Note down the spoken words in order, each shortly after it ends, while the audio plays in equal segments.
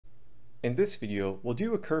In this video, we'll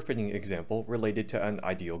do a curve-fitting example related to an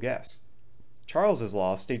ideal gas. Charles's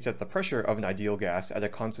law states that the pressure of an ideal gas at a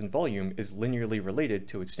constant volume is linearly related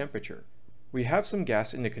to its temperature. We have some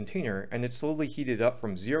gas in the container and it's slowly heated up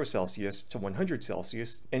from 0 Celsius to 100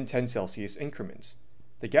 Celsius in 10 Celsius increments.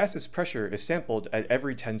 The gas's pressure is sampled at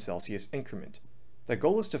every 10 Celsius increment. The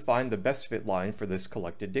goal is to find the best fit line for this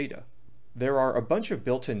collected data. There are a bunch of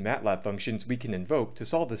built-in MATLAB functions we can invoke to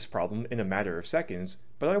solve this problem in a matter of seconds,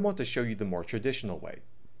 but I want to show you the more traditional way.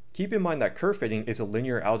 Keep in mind that curve fitting is a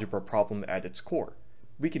linear algebra problem at its core.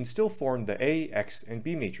 We can still form the A, X, and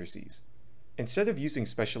B matrices. Instead of using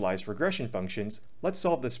specialized regression functions, let's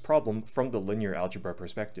solve this problem from the linear algebra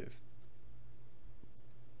perspective.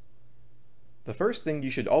 The first thing you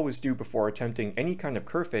should always do before attempting any kind of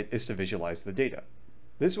curve fit is to visualize the data.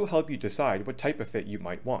 This will help you decide what type of fit you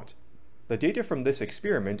might want. The data from this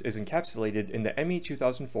experiment is encapsulated in the ME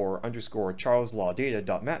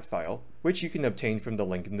 2004_CharlesLawData.mat file, which you can obtain from the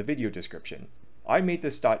link in the video description. I made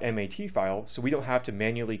this .mat file so we don't have to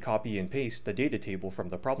manually copy and paste the data table from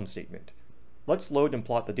the problem statement. Let's load and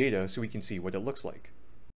plot the data so we can see what it looks like.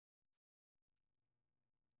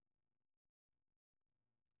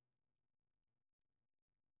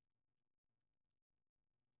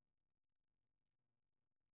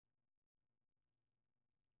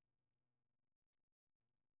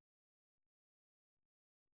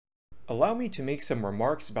 Allow me to make some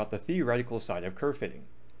remarks about the theoretical side of curve fitting.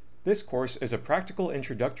 This course is a practical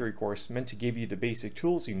introductory course meant to give you the basic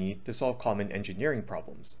tools you need to solve common engineering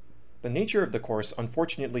problems. The nature of the course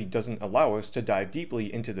unfortunately doesn't allow us to dive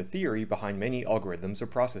deeply into the theory behind many algorithms or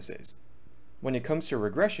processes. When it comes to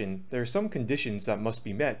regression, there are some conditions that must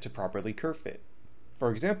be met to properly curve fit.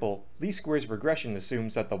 For example, least squares regression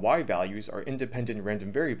assumes that the y values are independent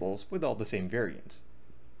random variables with all the same variance.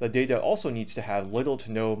 The data also needs to have little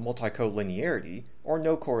to no multicollinearity, or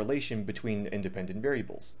no correlation between independent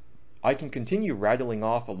variables. I can continue rattling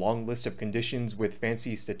off a long list of conditions with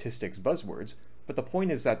fancy statistics buzzwords, but the point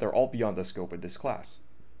is that they're all beyond the scope of this class.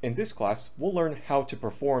 In this class, we'll learn how to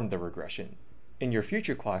perform the regression. In your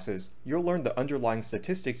future classes, you'll learn the underlying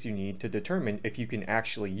statistics you need to determine if you can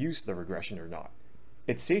actually use the regression or not.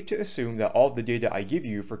 It's safe to assume that all the data I give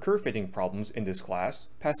you for curve fitting problems in this class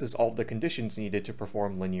passes all the conditions needed to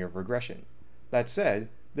perform linear regression. That said,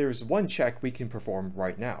 there's one check we can perform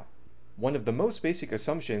right now. One of the most basic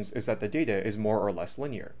assumptions is that the data is more or less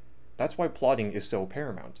linear. That's why plotting is so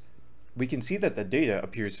paramount. We can see that the data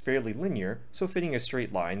appears fairly linear, so fitting a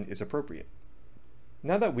straight line is appropriate.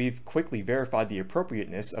 Now that we've quickly verified the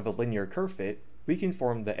appropriateness of a linear curve fit, we can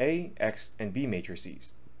form the A, X, and B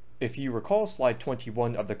matrices. If you recall slide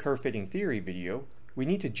 21 of the curve fitting theory video, we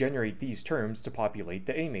need to generate these terms to populate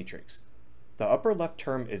the A matrix. The upper left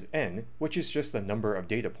term is n, which is just the number of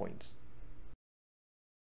data points.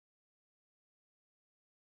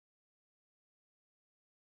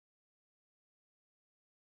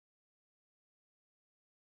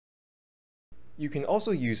 You can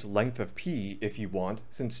also use length of p if you want,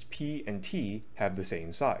 since p and t have the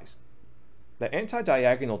same size. The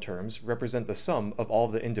anti-diagonal terms represent the sum of all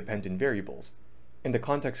the independent variables. In the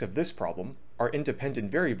context of this problem, our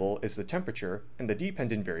independent variable is the temperature and the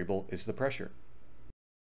dependent variable is the pressure.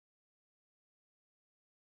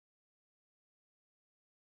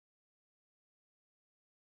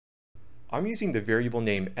 I'm using the variable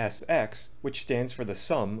name Sx, which stands for the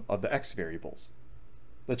sum of the x variables.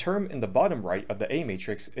 The term in the bottom right of the A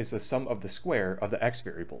matrix is the sum of the square of the x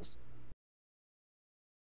variables.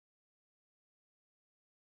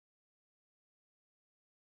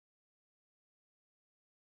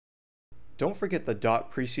 Don't forget the dot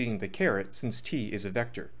preceding the caret since t is a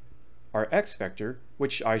vector. Our x vector,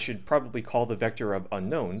 which I should probably call the vector of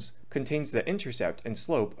unknowns, contains the intercept and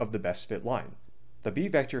slope of the best fit line. The b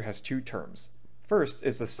vector has two terms. First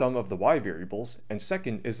is the sum of the y variables, and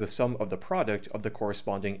second is the sum of the product of the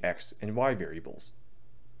corresponding x and y variables.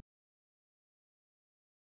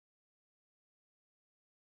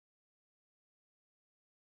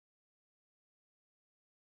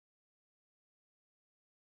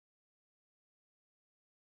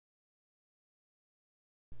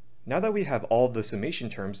 Now that we have all the summation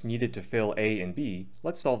terms needed to fill A and B,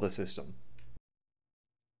 let's solve the system.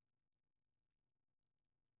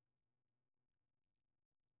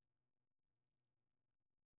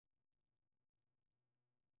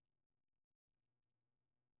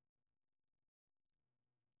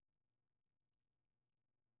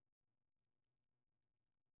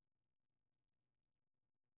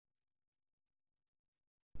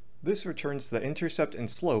 This returns the intercept and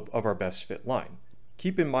slope of our best fit line.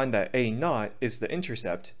 Keep in mind that A0 is the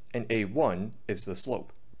intercept and A1 is the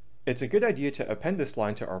slope. It's a good idea to append this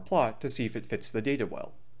line to our plot to see if it fits the data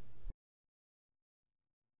well.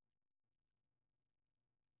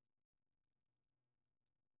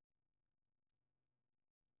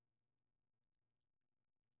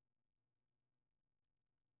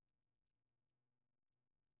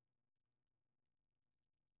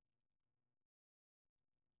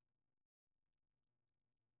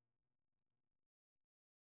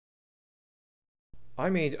 I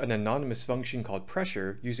made an anonymous function called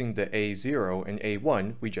pressure using the A0 and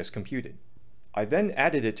A1 we just computed. I then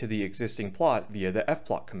added it to the existing plot via the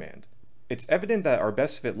fplot command. It's evident that our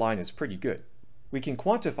best fit line is pretty good. We can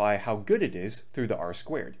quantify how good it is through the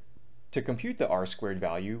r-squared. To compute the r-squared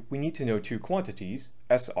value, we need to know two quantities,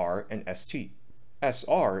 SR and ST.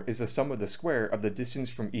 SR is the sum of the square of the distance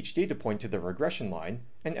from each data point to the regression line,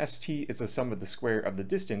 and ST is the sum of the square of the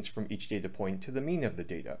distance from each data point to the mean of the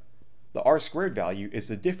data. The r-squared value is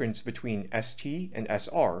the difference between ST and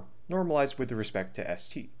SR, normalized with respect to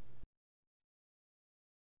ST.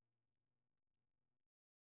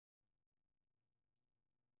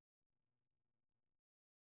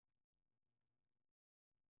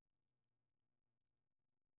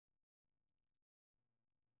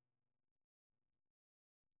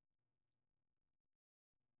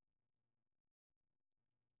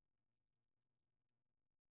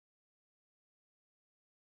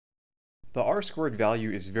 The r-squared value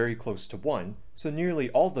is very close to 1, so nearly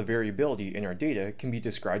all the variability in our data can be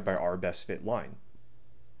described by our best fit line.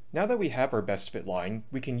 Now that we have our best fit line,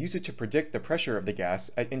 we can use it to predict the pressure of the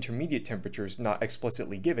gas at intermediate temperatures not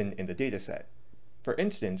explicitly given in the dataset. For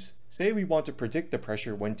instance, say we want to predict the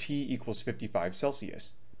pressure when T equals 55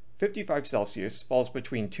 Celsius. 55 Celsius falls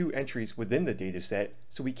between two entries within the dataset,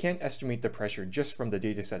 so we can't estimate the pressure just from the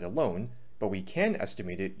dataset alone, but we can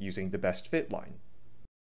estimate it using the best fit line.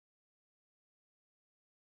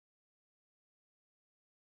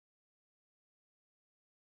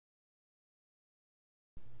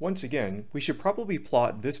 Once again, we should probably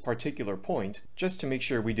plot this particular point just to make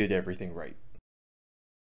sure we did everything right.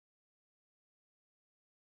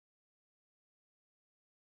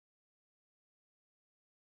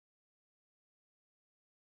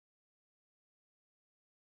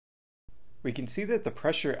 We can see that the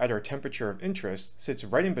pressure at our temperature of interest sits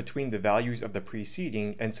right in between the values of the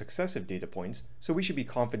preceding and successive data points, so we should be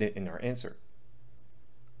confident in our answer.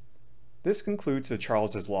 This concludes the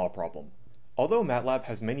Charles's Law problem. Although MATLAB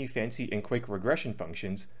has many fancy and quick regression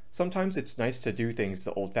functions, sometimes it's nice to do things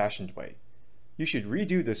the old-fashioned way. You should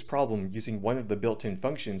redo this problem using one of the built-in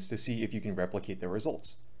functions to see if you can replicate the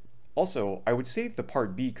results. Also, I would save the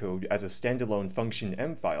part B code as a standalone function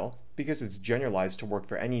M file because it's generalized to work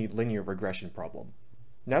for any linear regression problem.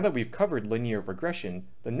 Now that we've covered linear regression,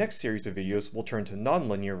 the next series of videos will turn to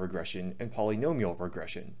nonlinear regression and polynomial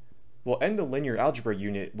regression. We'll end the linear algebra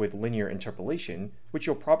unit with linear interpolation, which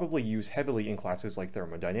you'll probably use heavily in classes like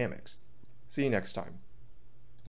thermodynamics. See you next time.